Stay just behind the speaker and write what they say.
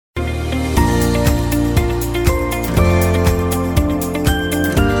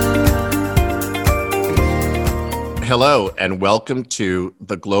Hello, and welcome to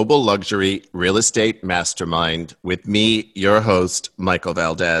the Global Luxury Real Estate Mastermind with me, your host, Michael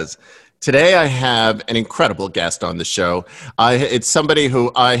Valdez. Today, I have an incredible guest on the show. It's somebody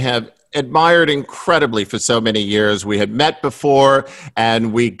who I have admired incredibly for so many years. We had met before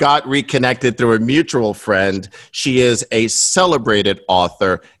and we got reconnected through a mutual friend. She is a celebrated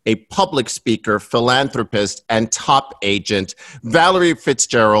author, a public speaker, philanthropist, and top agent. Valerie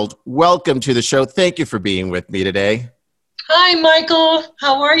Fitzgerald, welcome to the show. Thank you for being with me today. Hi, Michael.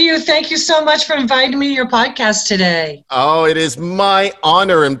 How are you? Thank you so much for inviting me to your podcast today. Oh, it is my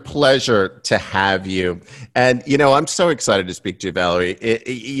honor and pleasure to have you. And, I'm so excited to speak to you, Valerie.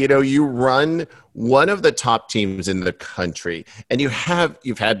 You run one of the top teams in the country, and you've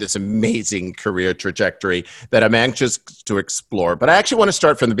had this amazing career trajectory that I'm anxious to explore. But I actually want to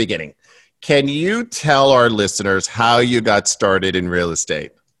start from the beginning. Can you tell our listeners how you got started in real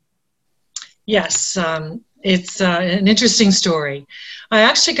estate? Yes. It's an interesting story. I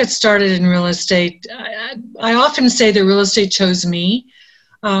actually got started in real estate. I often say that real estate chose me.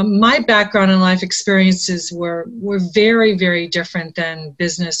 My background and life experiences were very, very different than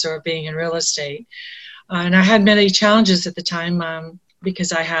business or being in real estate. And I had many challenges at the time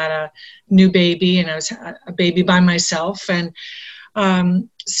because I had a new baby and I was a baby by myself. And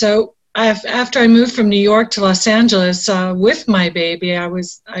so after I moved from New York to Los Angeles with my baby, I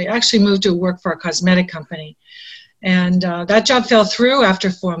actually moved to work for a cosmetic company. And that job fell through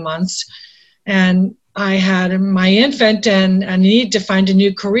after 4 months. And I had my infant and I needed to find a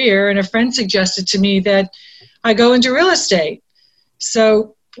new career. And a friend suggested to me that I go into real estate.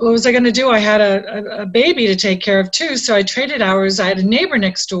 So what was I going to do? I had a baby to take care of too. So I traded hours. I had a neighbor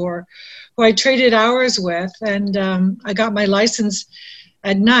next door who I traded hours with. And I got my license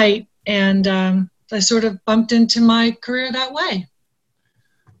at night. And I sort of bumped into my career that way.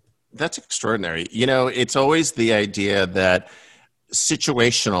 That's extraordinary. It's always the idea that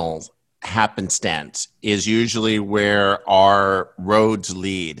situational happenstance is usually where our roads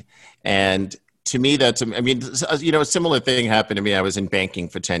lead. And to me, a similar thing happened to me. I was in banking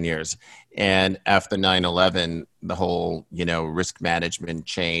for 10 years. And after 9/11, the whole, risk management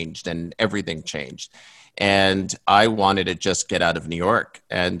changed and everything changed. And I wanted to just get out of New York.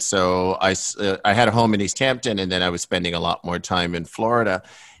 And so I had a home in East Hampton, and then I was spending a lot more time in Florida.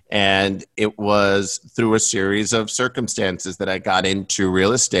 And it was through a series of circumstances that I got into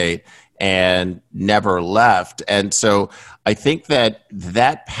real estate and never left. And so I think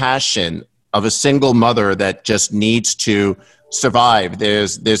that passion of a single mother that just needs to survive,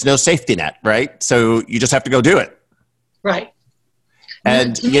 there's no safety net, right? So you just have to go do it. Right.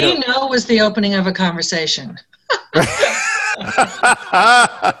 And to me, no was the opening of a conversation.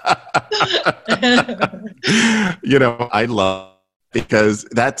 I love because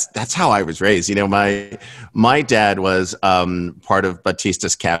that's how I was raised. My dad was part of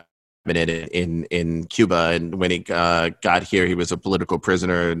Batista's cabinet in Cuba, and when he got here, he was a political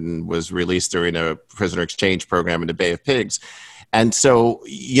prisoner and was released during a prisoner exchange program in the Bay of Pigs. And so,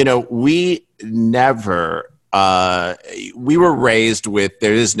 we never. We were raised with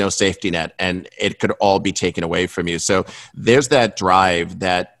there is no safety net and it could all be taken away from you. So there's that drive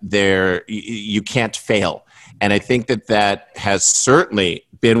that you can't fail. And I think that has certainly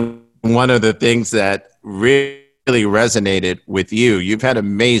been one of the things that really resonated with you. You've had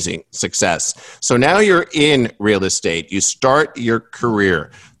amazing success. So now you're in real estate. You start your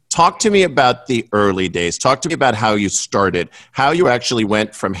career. Talk to me about the early days. Talk to me about how you started, how you actually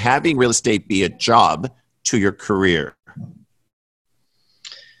went from having real estate be a job to your career.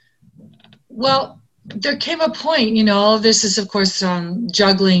 Well, there came a point, all of this is, of course,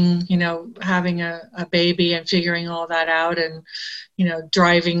 juggling, having a baby and figuring all that out and,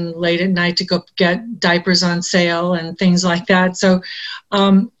 driving late at night to go get diapers on sale and things like that. So,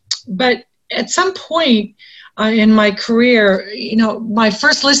 but at some point in my career, my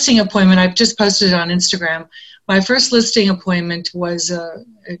first listing appointment, I've just posted it on Instagram. My first listing appointment was an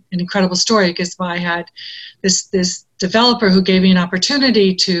incredible story because I had this developer who gave me an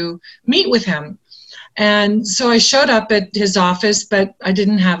opportunity to meet with him. And so I showed up at his office, but I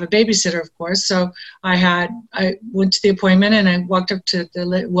didn't have a babysitter, of course. So I went to the appointment and I walked up to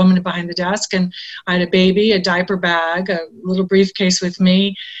the woman behind the desk and I had a baby, a diaper bag, a little briefcase with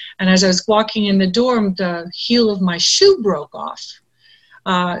me. And as I was walking in the door, the heel of my shoe broke off.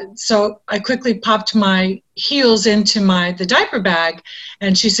 So I quickly popped my heels into the diaper bag,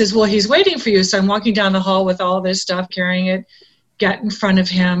 and she says, well, he's waiting for you. So I'm walking down the hall with all this stuff, carrying it, get in front of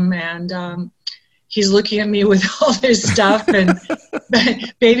him, and he's looking at me with all this stuff and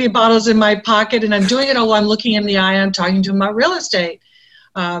baby bottles in my pocket, and I'm doing it all while I'm looking him in the eye. I'm talking to him about real estate.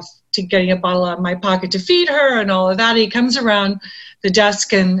 to getting a bottle out of my pocket to feed her and all of that. He comes around the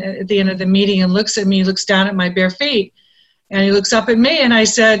desk and at the end of the meeting and looks at me, looks down at my bare feet, and he looks up at me, and I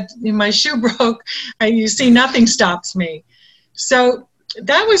said, my shoe broke. You see, nothing stops me. So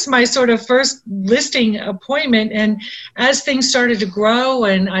that was my sort of first listing appointment. And as things started to grow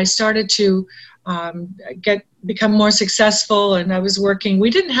and I started to become more successful, and I was working, we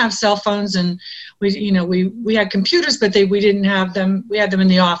didn't have cell phones, and we had computers, but we didn't have them. We had them in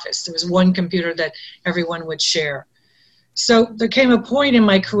the office. There was one computer that everyone would share. So there came a point in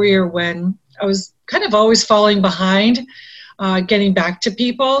my career when I was kind of always falling behind, getting back to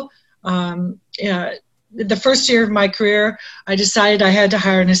people. The first year of my career, I decided I had to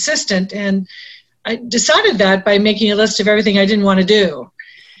hire an assistant, and I decided that by making a list of everything I didn't want to do.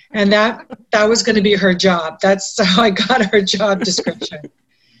 And that was going to be her job. That's how I got her job description.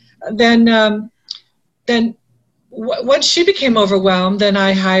 Then once she became overwhelmed, then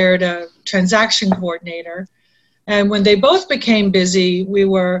I hired a transaction coordinator. And when they both became busy, we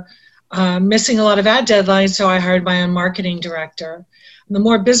were missing a lot of ad deadlines, so I hired my own marketing director. And the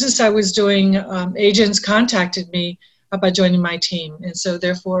more business I was doing, agents contacted me about joining my team. And so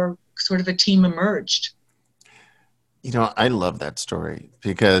therefore, sort of a team emerged. I love that story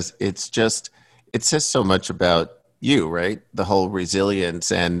because it says so much about you, right? The whole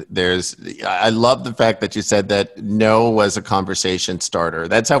resilience. And I love the fact that you said that no was a conversation starter.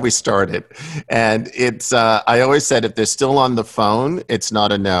 That's how we started. And I always said, if they're still on the phone, it's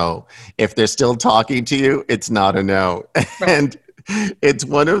not a no. If they're still talking to you, it's not a no. Right. And it's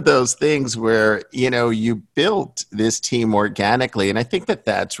one of those things where, you built this team organically. And I think that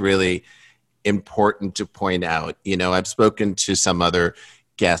that's really important to point out. I've spoken to some other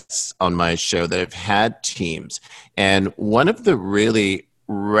guests on my show that have had teams. And one of the really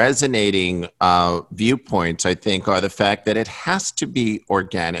resonating viewpoints, I think, are the fact that it has to be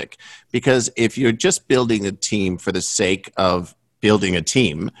organic. Because if you're just building a team for the sake of building a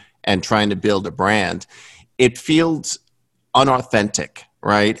team and trying to build a brand, it feels unauthentic,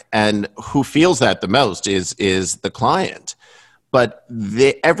 right? And who feels that the most is the client. But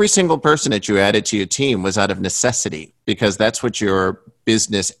every single person that you added to your team was out of necessity because that's what your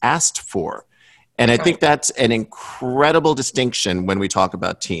business asked for. And I think that's an incredible distinction when we talk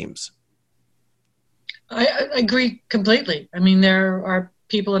about teams. I agree completely. I mean, there are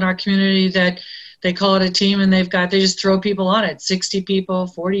people in our community that they call it a team and they just throw people on it, 60 people,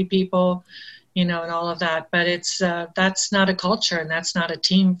 40 people, and all of that. But that's not a culture and that's not a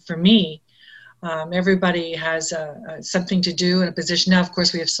team for me. Everybody has something to do in a position. Now, of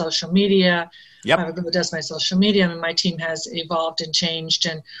course, we have social media. Yep. I have a girl who does my social media, and my team has evolved and changed.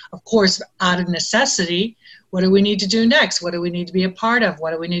 And, of course, out of necessity, what do we need to do next? What do we need to be a part of?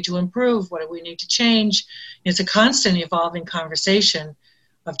 What do we need to improve? What do we need to change? It's a constant evolving conversation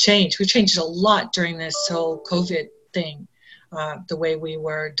of change. We've changed a lot during this whole COVID thing, the way we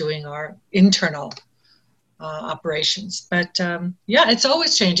were doing our internal operations. But it's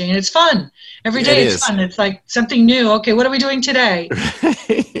always changing and it's fun. Every day it's fun. It's like something new. Okay, what are we doing today?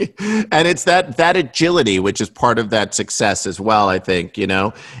 And it's that agility, which is part of that success as well, I think,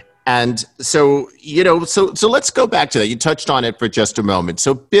 And so, so let's go back to that. You touched on it for just a moment.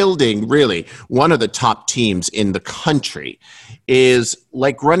 So building really one of the top teams in the country is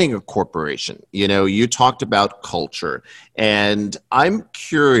like running a corporation. You talked about culture, and I'm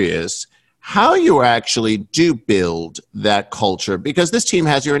curious how you actually do build that culture, because this team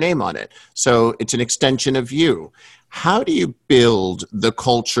has your name on it. So it's an extension of you. How do you build the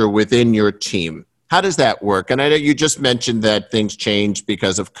culture within your team? How does that work? And I know you just mentioned that things changed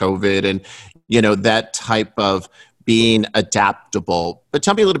because of COVID and, that type of being adaptable. But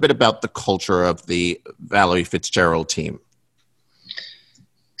tell me a little bit about the culture of the Valerie Fitzgerald team.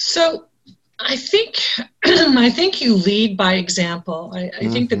 So I think you lead by example. I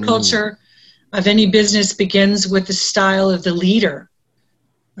think the culture of any business begins with the style of the leader.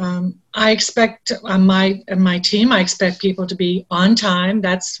 I expect on my team, I expect people to be on time.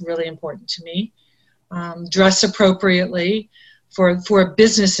 That's really important to me. Dress appropriately for a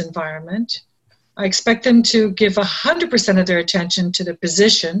business environment. I expect them to give 100% of their attention to the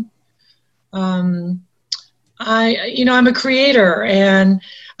position. I'm a creator, and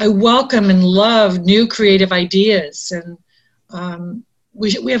I welcome and love new creative ideas, and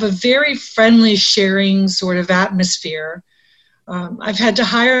we have a very friendly, sharing sort of atmosphere. I've had to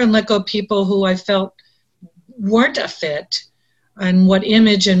hire and let go people who I felt weren't a fit, and what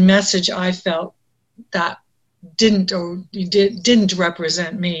image and message I felt that didn't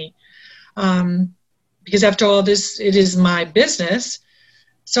represent me. Because after all this, it is my business.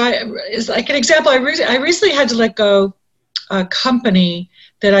 So it's like an example. I recently had to let go a company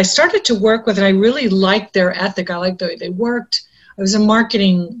that I started to work with, and I really liked their ethic. I liked the way they worked. It was a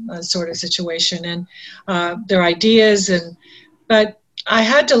marketing sort of situation, and their ideas, but I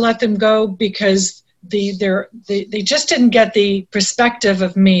had to let them go because they just didn't get the perspective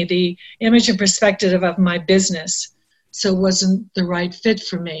of me, the image and perspective of my business, so it wasn't the right fit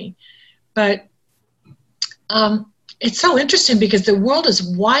for me. But it's so interesting because the world is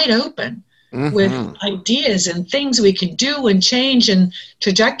wide open with ideas and things we can do and change and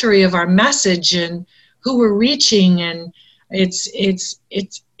trajectory of our message and who we're reaching, and it's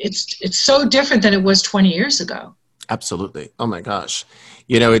so different than it was 20 years ago. Absolutely. Oh my gosh.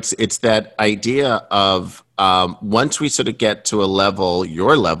 It's that idea of once we sort of get to a level,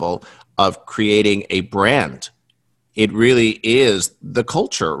 your level of creating a brand, it really is the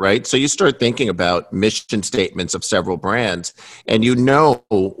culture, right? So you start thinking about mission statements of several brands, and you know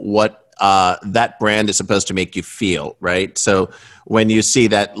what that brand is supposed to make you feel, right? So when you see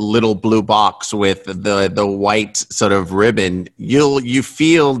that little blue box with the white sort of ribbon, you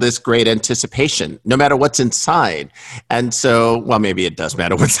feel this great anticipation, no matter what's inside. And so, well, maybe it does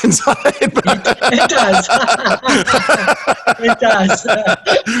matter what's inside. But it does. It does.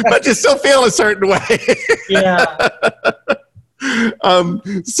 But you still feel a certain way. Yeah.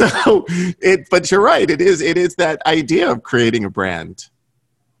 But you're right. It is that idea of creating a brand.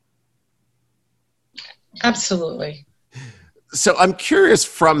 Absolutely. So I'm curious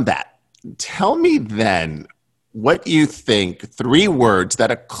from that. Tell me then what you think 3 words that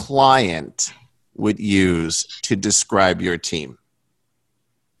a client would use to describe your team.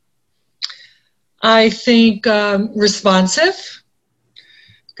 I think responsive,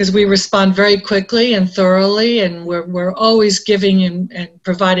 because we respond very quickly and thoroughly, and we're always giving and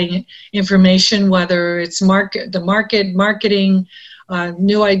providing information, whether it's marketing,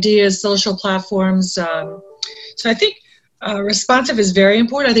 new ideas, social platforms. So I think responsive is very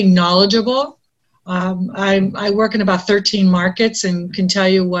important. I think knowledgeable. I work in about 13 markets and can tell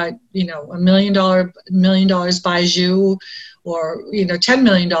you what, $1 million buys you, or, $10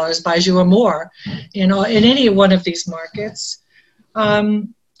 million buys you or more, in any one of these markets.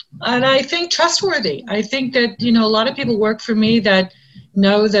 And I think trustworthy. I think that, a lot of people work for me that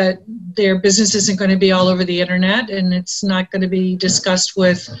know that their business isn't going to be all over the internet, and it's not going to be discussed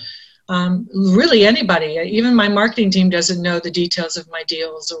with really anybody. Even my marketing team doesn't know the details of my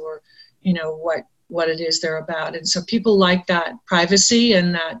deals or, what it is they're about. And so people like that privacy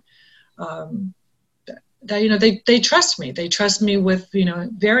and that, they trust me. They trust me with,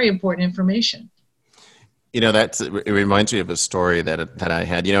 very important information. It reminds me of a story that I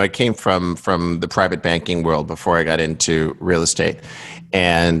had. I came from the private banking world before I got into real estate.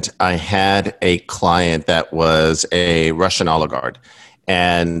 And I had a client that was a Russian oligarch.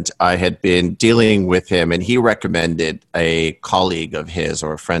 And I had been dealing with him, and he recommended a colleague of his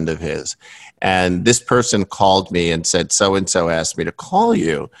or a friend of his. And this person called me and said, so-and-so asked me to call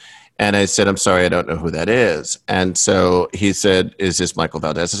you. And I said, I'm sorry, I don't know who that is. And so he said, is this Michael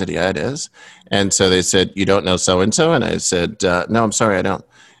Valdez? I said, yeah, it is. And so they said, you don't know so-and-so? And I said, no, I'm sorry, I don't.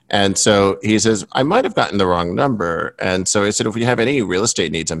 And so he says, I might have gotten the wrong number. And so I said, if you have any real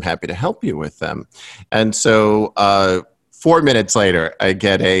estate needs, I'm happy to help you with them. And so 4 minutes later, I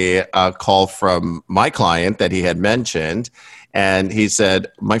get a call from my client that he had mentioned. And he said,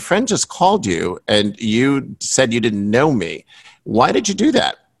 my friend just called you and you said you didn't know me. Why did you do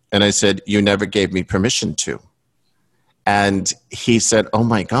that? And I said, you never gave me permission to. And he said, oh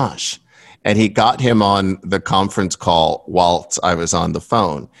my gosh. And he got him on the conference call whilst I was on the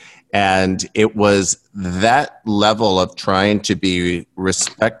phone. And it was that level of trying to be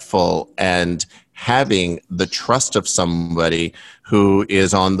respectful and having the trust of somebody who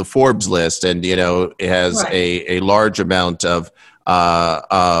is on the Forbes list and, has right. a large amount of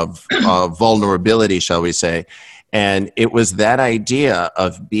vulnerability, shall we say. And it was that idea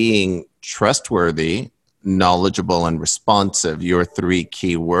of being trustworthy, knowledgeable, and responsive, your 3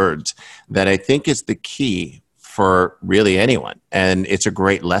 key words, that I think is the key for really anyone. And it's a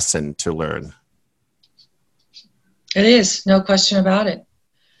great lesson to learn. It is, no question about it.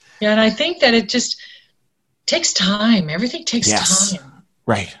 Yeah, and I think that it just takes time. Everything takes time.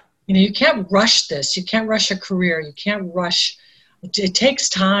 Right. You can't rush this. You can't rush a career. You can't rush. It takes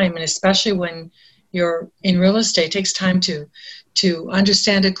time, and especially when you're in real estate, it takes time to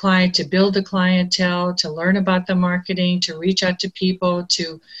understand a client, to build a clientele, to learn about the marketing, to reach out to people,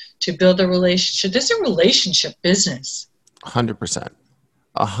 to build a relationship. This is a relationship business. 100%.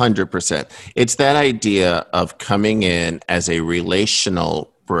 100%. It's that idea of coming in as a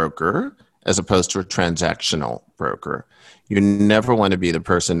relational broker as opposed to a transactional broker. You never want to be the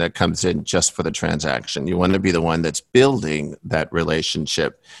person that comes in just for the transaction. You want to be the one that's building that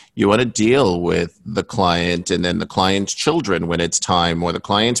relationship. You want to deal with the client and then the client's children when it's time, or the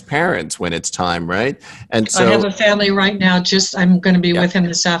client's parents when it's time, right? And so I have a family right now, I'm going to be with him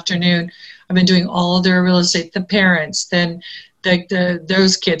this afternoon. I've been doing all their real estate, the parents, then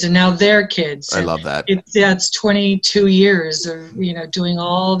those kids, and now their kids. I love that. It's 22 years of, doing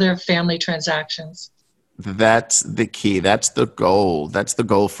all their family transactions. That's the key. That's the goal. That's the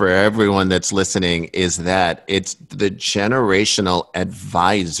goal for everyone that's listening, is that it's the generational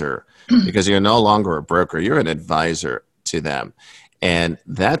advisor, because you're no longer a broker. You're an advisor to them. And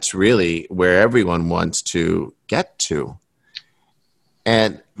that's really where everyone wants to get to.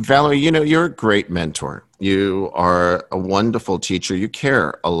 And Valerie, you're a great mentor. You are a wonderful teacher. You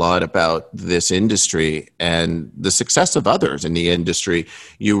care a lot about this industry and the success of others in the industry.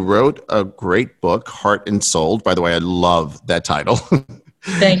 You wrote a great book, Heart and Soul. By the way, I love that title.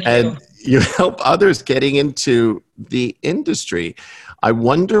 Thank you. And you help others getting into the industry. I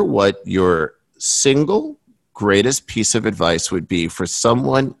wonder what your single greatest piece of advice would be for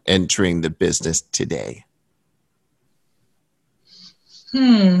someone entering the business today.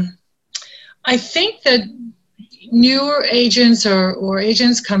 I think that newer agents or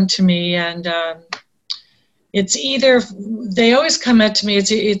agents come to me, and it's either, they always come up to me,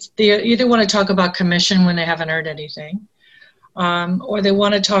 they either want to talk about commission when they haven't earned anything, or they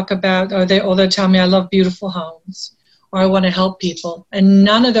want to talk about, or they'll tell me I love beautiful homes, or I want to help people. And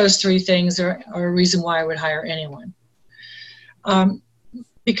none of those three things are a reason why I would hire anyone.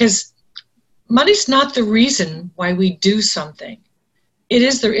 Because money's not the reason why we do something. It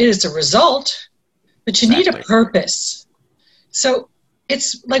is the result, but you need a purpose. So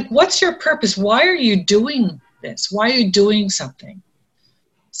it's like, what's your purpose? Why are you doing this? Why are you doing something?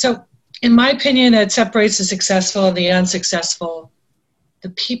 So in my opinion, that separates the successful and the unsuccessful. The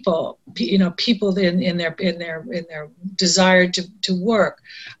people, people in their desire to work.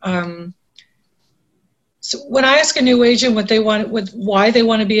 So when I ask a new agent what they want, why they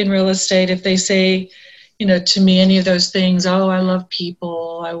want to be in real estate, if they say, to me, any of those things, oh, I love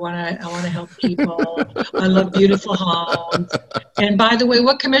people, I want to help people, I love beautiful homes, and by the way,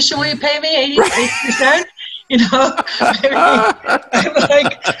 what commission will you pay me? 88%? I'm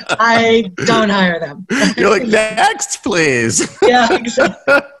like, I don't hire them. You're like, next, please. Yeah,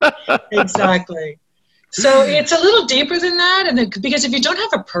 exactly. So it's a little deeper than that, and because if you don't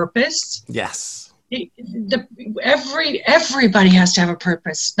have a purpose, yes. Everybody has to have a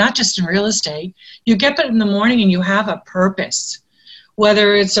purpose, not just in real estate. You get up in the morning and you have a purpose.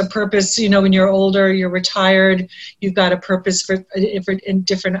 Whether it's a purpose, when you're older, you're retired, you've got a purpose in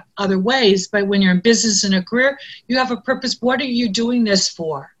different other ways. But when you're in business and a career, you have a purpose. What are you doing this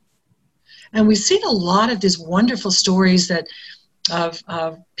for? And we've seen a lot of these wonderful stories of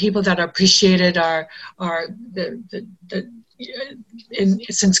people that are appreciated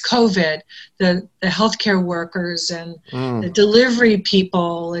since COVID, the healthcare workers and the delivery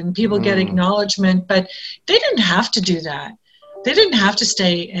people, and people get acknowledgement, but they didn't have to do that. They didn't have to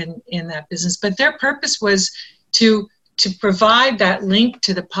stay in that business, but their purpose was to provide that link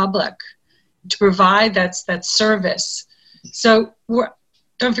to the public, to provide that service. So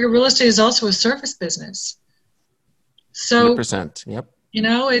don't forget, real estate is also a service business. So 100%, yep.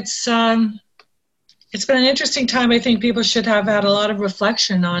 It's been an interesting time. I think people should have had a lot of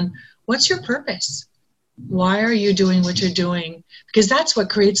reflection on what's your purpose? Why are you doing what you're doing? Because that's what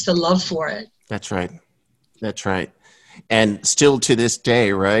creates the love for it. That's right. That's right. And still to this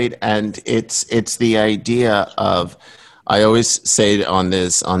day, right? And it's the idea of, I always say on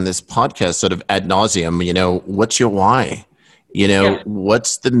this podcast, sort of ad nauseum, what's your why?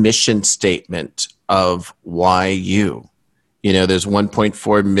 What's the mission statement of why you? There's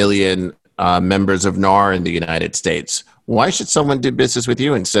 1.4 million members of NAR in the United States. Why should someone do business with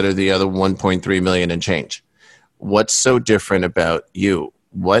you instead of the other 1.3 million and change? What's so different about you?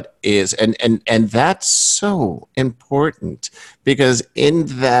 What is, and that's so important, because in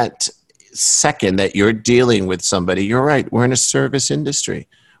that second that you're dealing with somebody, you're right, we're in a service industry.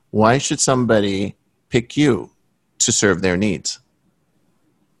 Why should somebody pick you to serve their needs?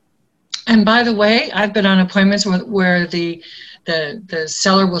 And by the way, I've been on appointments where the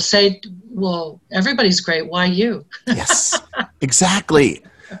seller will say, well, everybody's great, why you? Yes, exactly.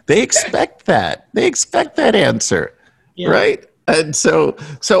 They expect that. They expect that answer, right? And so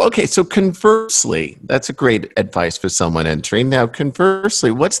conversely, that's a great advice for someone entering. Now,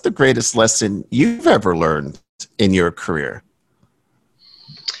 conversely, what's the greatest lesson you've ever learned in your career?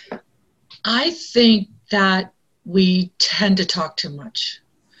 I think that we tend to talk too much.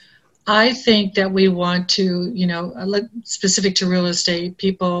 I think that we want to, specific to real estate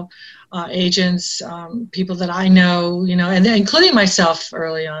people, agents, people that I know, and including myself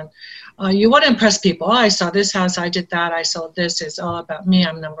early on. You want to impress people. Oh, I saw this house, I did that, I sold this. It's all about me.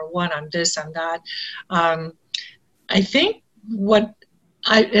 I'm number one. I'm this. I'm that. I think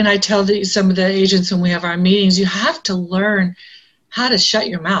I tell some of the agents when we have our meetings, you have to learn how to shut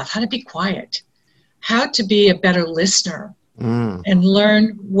your mouth, how to be quiet, how to be a better listener, and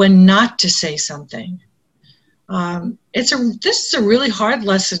learn when not to say something. This is a really hard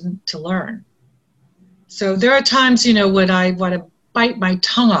lesson to learn. So there are times, when I want to bite my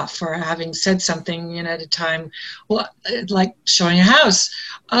tongue off for having said something, at a time, well, like showing a house.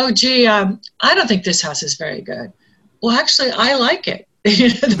 Oh, gee, I don't think this house is very good. Well, actually, I like it.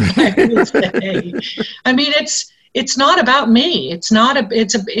 I mean, it's not about me.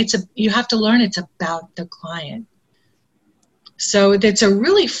 You have to learn it's about the client. So it's a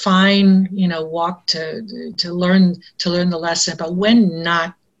really fine, walk to learn the lesson about when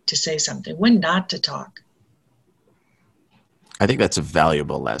not to say something, when not to talk. I think that's a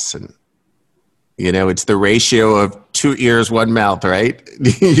valuable lesson. It's the ratio of 2 ears, 1 mouth, right?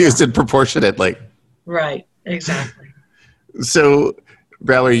 Used it proportionately. Right, exactly. So,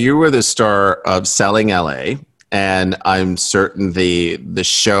 Valerie, you were the star of Selling LA, and I'm certain the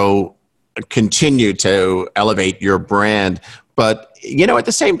show continued to elevate your brand. But, at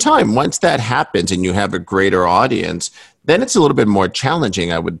the same time, once that happens and you have a greater audience, then it's a little bit more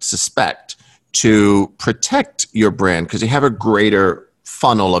challenging, I would suspect, to protect your brand because you have a greater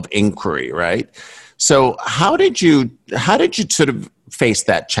funnel of inquiry, right? So how did you sort of face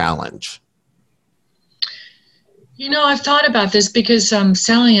that challenge? I've thought about this because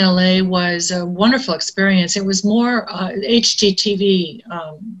Selling LA was a wonderful experience. It was more HGTV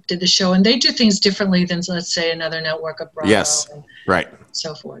did the show, and they do things differently than, let's say, another network of Bravo. Yes, right. And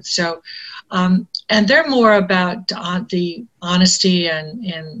so forth. So, and they're more about the honesty and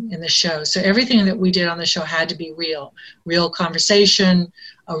in the show. So everything that we did on the show had to be real conversation,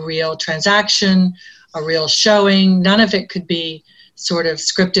 a real transaction, a real showing. None of it could be sort of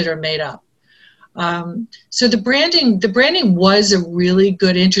scripted or made up. So the branding was a really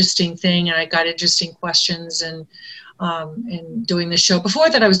good, interesting thing, and I got interesting questions and doing the show. Before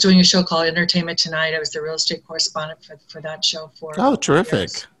that, I was doing a show called Entertainment Tonight. I was the real estate correspondent for that show for. Oh, terrific!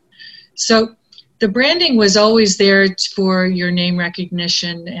 Years. So the branding was always there for your name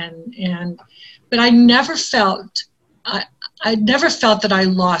recognition, but I never felt that I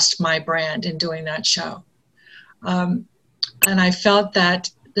lost my brand in doing that show, and I felt that.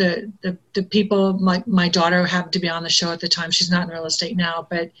 The people, my daughter happened to be on the show at the time. She's not in real estate now,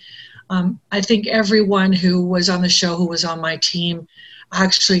 but I think everyone who was on the show, who was on my team,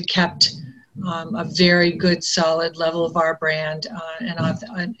 actually kept a very good, solid level of our brand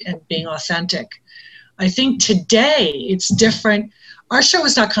and being authentic. I think today it's different. Our show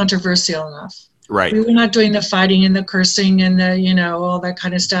was not controversial enough. Right. We were not doing the fighting and the cursing and the, all that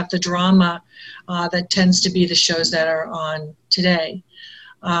kind of stuff, the drama that tends to be the shows that are on today.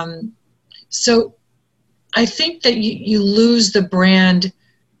 So I think that you lose the brand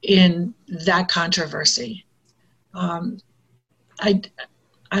in that controversy. I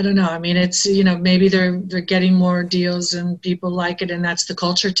don't know. I mean, it's, maybe they're getting more deals and people like it and that's the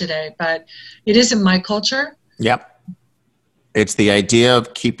culture today, but it isn't my culture. Yep. It's the idea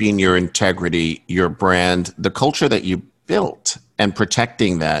of keeping your integrity, your brand, the culture that you built and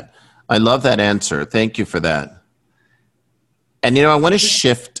protecting that. I love that answer. Thank you for that. And, I want to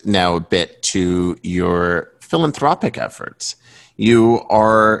shift now a bit to your philanthropic efforts. You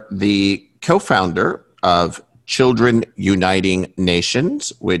are the co-founder of Children Uniting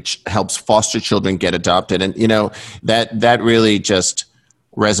Nations, which helps foster children get adopted. And, that really just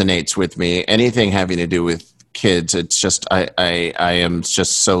resonates with me. Anything having to do with kids, it's just, I am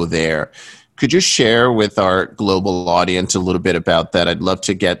just so there. Could you share with our global audience a little bit about that? I'd love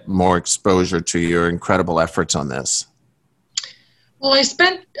to get more exposure to your incredible efforts on this. Well, I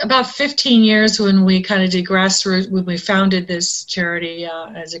spent about 15 years when we kind of did grassroots, when we founded this charity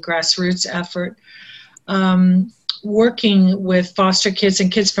as a grassroots effort, working with foster kids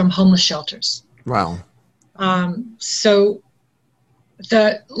and kids from homeless shelters. Wow. So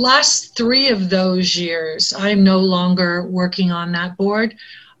the last 3 of those years, I'm no longer working on that board.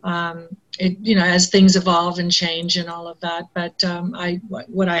 As things evolve and change and all of that. But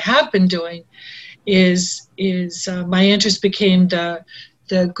what I have been doing is my interest became the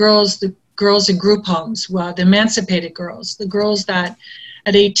girls in group homes, the emancipated girls, the girls that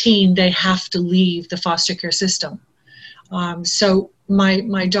at 18 they have to leave the foster care system. So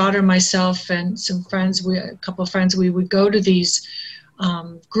my daughter, myself, and some friends, a couple of friends, we would go to these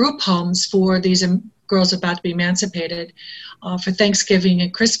group homes for these girls about to be emancipated for Thanksgiving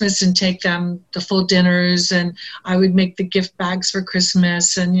and Christmas, and take them the full dinners, and I would make the gift bags for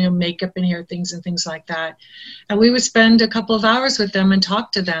Christmas, and makeup and hair things and things like that. And we would spend a couple of hours with them and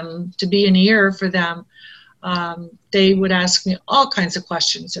talk to them, to be an ear for them. They would ask me all kinds of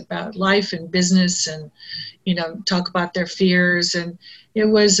questions about life and business, and talk about their fears. And it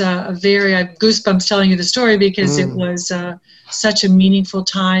was I have goosebumps telling you the story, because it was such a meaningful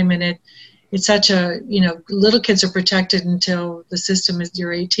time. And it's such a, little kids are protected until the system is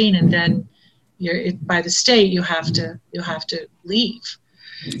you're 18, and then by the state you have to leave.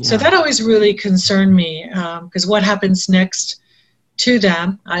 Yeah. So that always really concerned me, because what happens next to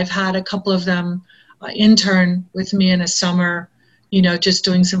them? I've had a couple of them intern with me in a summer, just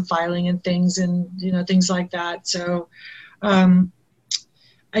doing some filing and things, and things like that. So I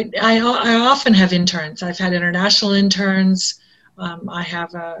often have interns. I've had international interns. I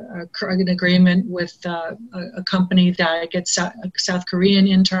have an agreement with a company that I get South Korean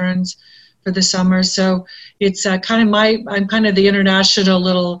interns for the summer. So it's I'm kind of the international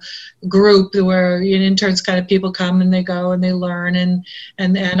little group where interns, kind of people come and they go and they learn, and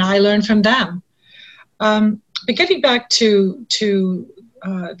I learn from them. But getting back to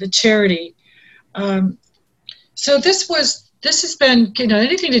the charity, so this has been,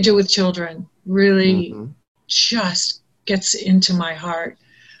 anything to do with children really just gets into my heart.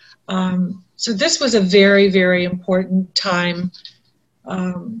 So this was a very, very important time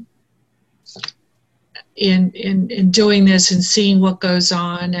in doing this and seeing what goes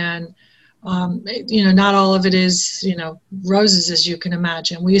on. And not all of it is roses, as you can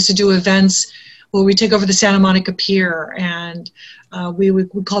imagine. We used to do events where we take over the Santa Monica Pier, and we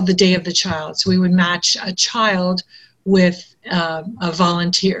called the Day of the Child. So we would match a child with a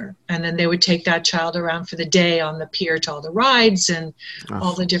volunteer, and then they would take that child around for the day on the pier to all the rides and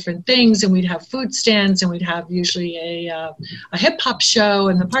all the different things. And we'd have food stands, and we'd have usually a hip hop show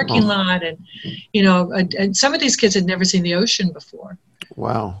in the parking lot. And, and some of these kids had never seen the ocean before.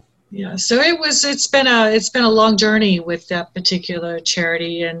 Wow. Yeah. So it's been a long journey with that particular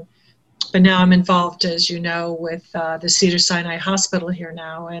charity. But now I'm involved, as you know, with the Cedars-Sinai Hospital here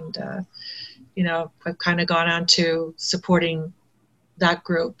now. And, I've kind of gone on to supporting that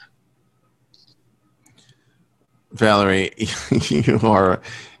group. Valerie, you are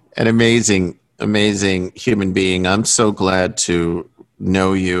an amazing, amazing human being. I'm so glad to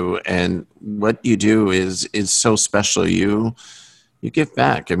know you, and what you do is so special. You give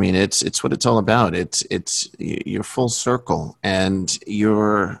back. I mean, it's what it's all about. You're full circle, and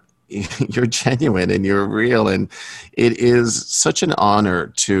you're genuine and you're real. And it is such an honor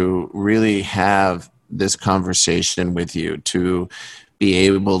to really have this conversation with you, to be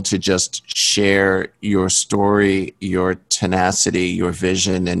able to just share your story, your tenacity, your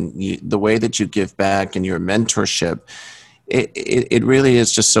vision, and the way that you give back and your mentorship. It really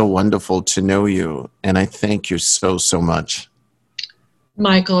is just so wonderful to know you. And I thank you so, so much.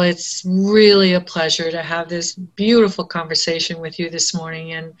 Michael, it's really a pleasure to have this beautiful conversation with you this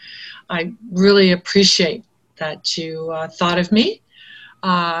morning, and I really appreciate that you thought of me,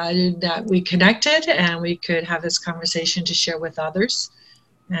 that we connected and we could have this conversation to share with others.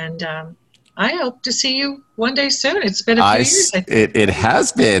 And I hope to see you one day soon. It's been a few years. It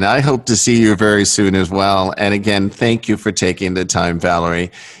has been. I hope to see you very soon as well. And again, thank you for taking the time,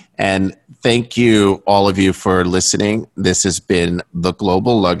 Valerie. And thank you, all of you, for listening. This has been the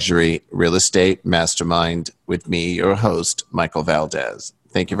Global Luxury Real Estate Mastermind with me, your host, Michael Valdez.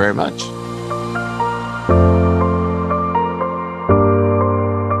 Thank you very much.